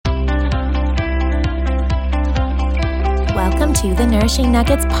welcome to the Nourishing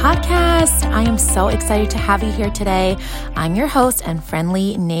Nuggets podcast. I am so excited to have you here today. I'm your host and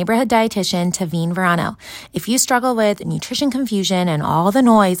friendly neighborhood dietitian, Taveen Verano. If you struggle with nutrition confusion and all the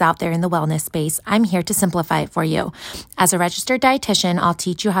noise out there in the wellness space, I'm here to simplify it for you. As a registered dietitian, I'll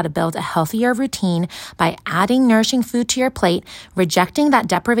teach you how to build a healthier routine by adding nourishing food to your plate, rejecting that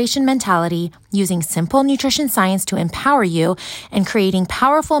deprivation mentality, using simple nutrition science to empower you, and creating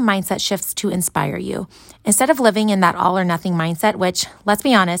powerful mindset shifts to inspire you. Instead of living in that all or nothing mindset, which, let's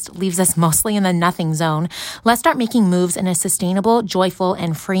be honest, leaves us mostly in the nothing zone, let's start making moves in a sustainable, joyful,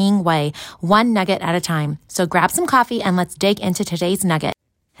 and freeing way, one nugget at a time. So grab some coffee and let's dig into today's nugget.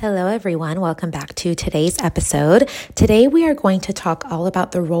 Hello, everyone. Welcome back to today's episode. Today, we are going to talk all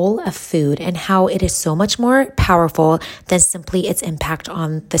about the role of food and how it is so much more powerful than simply its impact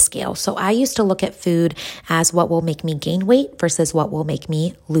on the scale. So I used to look at food as what will make me gain weight versus what will make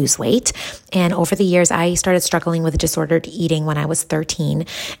me lose weight. And over the years, I started struggling with disordered eating when I was 13.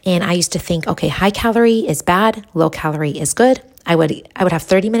 And I used to think, okay, high calorie is bad, low calorie is good. I would have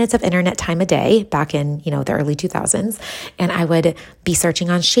 30 minutes of internet time a day back in, the early 2000s. And I would be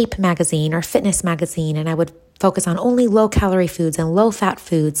searching on Shape magazine or Fitness magazine. And I would focus on only low calorie foods and low fat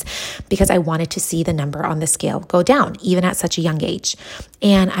foods because I wanted to see the number on the scale go down, even at such a young age.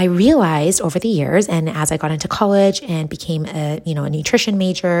 And I realized over the years, and as I got into college and became a nutrition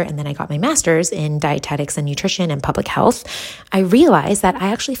major, and then I got my master's in dietetics and nutrition and public health, I realized that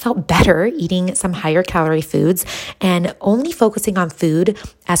I actually felt better eating some higher calorie foods, and only focusing on food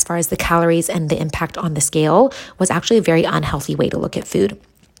as far as the calories and the impact on the scale was actually a very unhealthy way to look at food.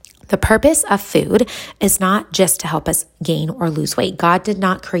 The purpose of food is not just to help us gain or lose weight. God did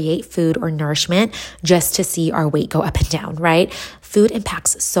not create food or nourishment just to see our weight go up and down, right? Food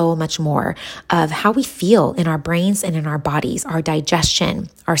impacts so much more of how we feel in our brains and in our bodies, our digestion,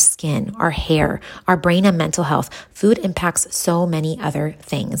 our skin, our hair, our brain and mental health. Food impacts so many other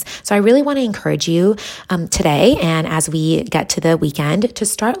things. So I really want to encourage you today, and as we get to the weekend, to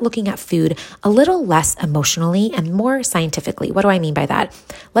start looking at food a little less emotionally and more scientifically. What do I mean by that?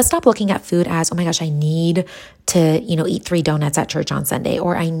 Let's stop looking at food as, oh my gosh, I need to, eat 3 donuts at church on Sunday,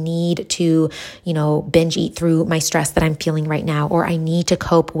 or I need to, binge eat through my stress that I'm feeling right now, or I need to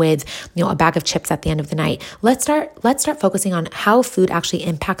cope with, a bag of chips at the end of the night. Let's start focusing on how food actually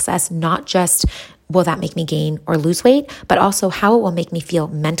impacts us, not just will that make me gain or lose weight, but also how it will make me feel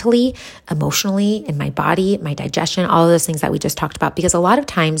mentally, emotionally, in my body, my digestion, all of those things that we just talked about. Because a lot of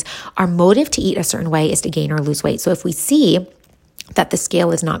times our motive to eat a certain way is to gain or lose weight. So if we see that the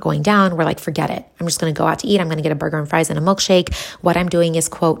scale is not going down, we're like, forget it. I'm just going to go out to eat. I'm going to get a burger and fries and a milkshake. What I'm doing is,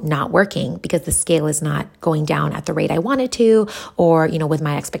 quote, not working because the scale is not going down at the rate I want it to, or, with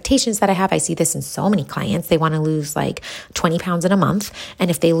my expectations that I have. I see this in so many clients. They want to lose like 20 pounds in a month.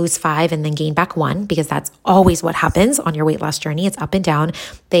 And if they lose 5 and then gain back 1, because that's always what happens on your weight loss journey, it's up and down.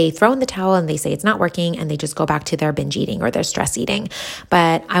 They throw in the towel and they say it's not working, and they just go back to their binge eating or their stress eating.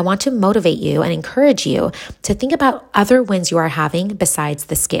 But I want to motivate you and encourage you to think about other wins you are having besides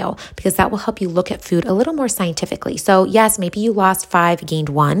the scale, because that will help you look at food a little more scientifically. So yes, maybe you lost 5, gained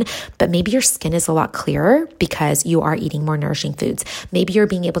 1, but maybe your skin is a lot clearer because you are eating more nourishing foods. Maybe you're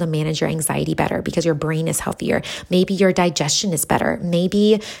being able to manage your anxiety better because your brain is healthier. Maybe your digestion is better.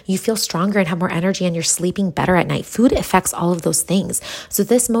 Maybe you feel stronger and have more energy and you're sleeping better at night. Food affects all of those things. So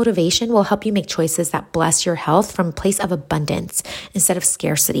this motivation will help you make choices that bless your health from a place of abundance instead of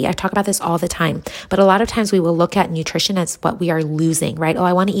scarcity. I talk about this all the time, but a lot of times we will look at nutrition as what we are losing, right? Oh,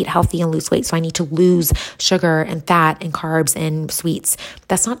 I want to eat healthy and lose weight, so I need to lose sugar and fat and carbs and sweets.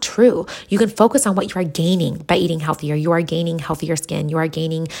 That's not true. You can focus on what you are gaining by eating healthier. You are gaining healthier skin. You are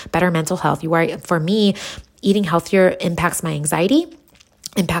gaining better mental health. For me, eating healthier impacts my anxiety,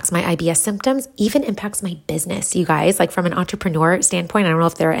 impacts my IBS symptoms, even impacts my business, you guys. Like from an entrepreneur standpoint, I don't know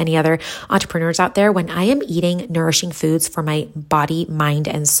if there are any other entrepreneurs out there. When I am eating nourishing foods for my body, mind,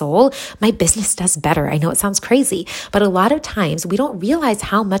 and soul, my business does better. I know it sounds crazy, but a lot of times we don't realize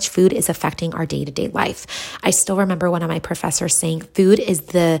how much food is affecting our day-to-day life. I still remember one of my professors saying food is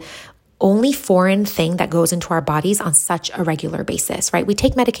the only foreign thing that goes into our bodies on such a regular basis, right? We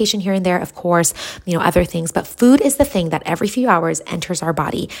take medication here and there, of course, other things, but food is the thing that every few hours enters our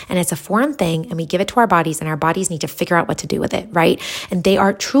body, and it's a foreign thing, and we give it to our bodies, and our bodies need to figure out what to do with it, right? And they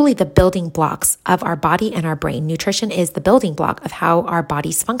are truly the building blocks of our body and our brain. Nutrition is the building block of how our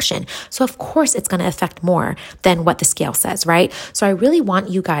bodies function. So of course it's going to affect more than what the scale says, right? So I really want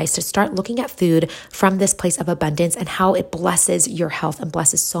you guys to start looking at food from this place of abundance and how it blesses your health and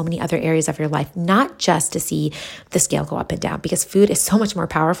blesses so many other areas areas of your life, not just to see the scale go up and down, because food is so much more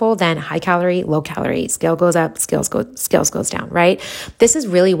powerful than high calorie, low calorie. Scale goes up, scales goes down, right? This is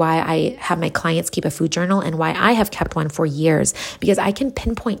really why I have my clients keep a food journal and why I have kept one for years, because I can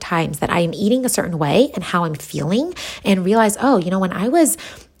pinpoint times that I am eating a certain way and how I'm feeling and realize, when I was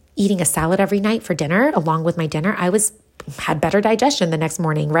eating a salad every night for dinner, along with my dinner, I had better digestion the next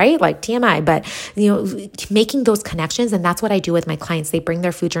morning, right? Like TMI, but making those connections. And that's what I do with my clients. They bring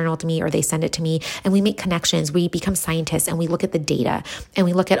their food journal to me or they send it to me and we make connections. We become scientists and we look at the data and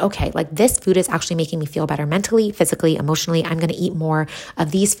we look at, okay, like this food is actually making me feel better mentally, physically, emotionally. I'm going to eat more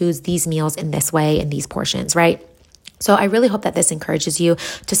of these foods, these meals in this way, in these portions, right? So I really hope that this encourages you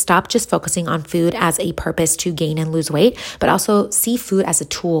to stop just focusing on food as a purpose to gain and lose weight, but also see food as a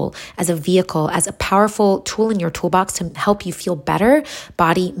tool, as a vehicle, as a powerful tool in your toolbox to help you feel better,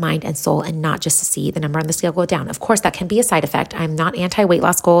 body, mind, and soul, and not just to see the number on the scale go down. Of course, that can be a side effect. I'm not anti-weight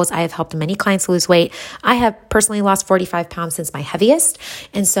loss goals. I have helped many clients lose weight. I have personally lost 45 pounds since my heaviest.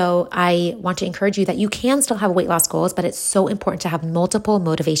 And so I want to encourage you that you can still have weight loss goals, but it's so important to have multiple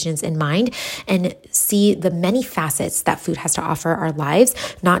motivations in mind and see the many facets that food has to offer our lives,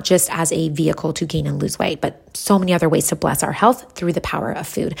 not just as a vehicle to gain and lose weight, but so many other ways to bless our health through the power of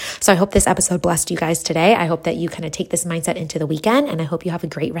food. So I hope this episode blessed you guys today. I hope that you kind of take this mindset into the weekend, and I hope you have a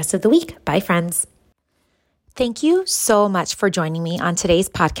great rest of the week. Bye, friends. Thank you so much for joining me on today's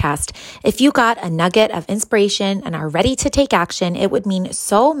podcast. If you got a nugget of inspiration and are ready to take action, it would mean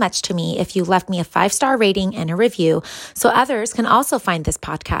so much to me if you left me a 5-star rating and a review so others can also find this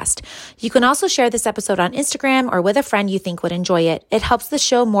podcast. You can also share this episode on Instagram or with a friend you think would enjoy it. It helps the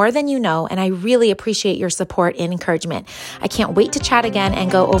show more than you know, and I really appreciate your support and encouragement. I can't wait to chat again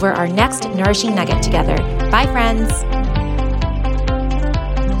and go over our next nourishing nugget together. Bye, friends.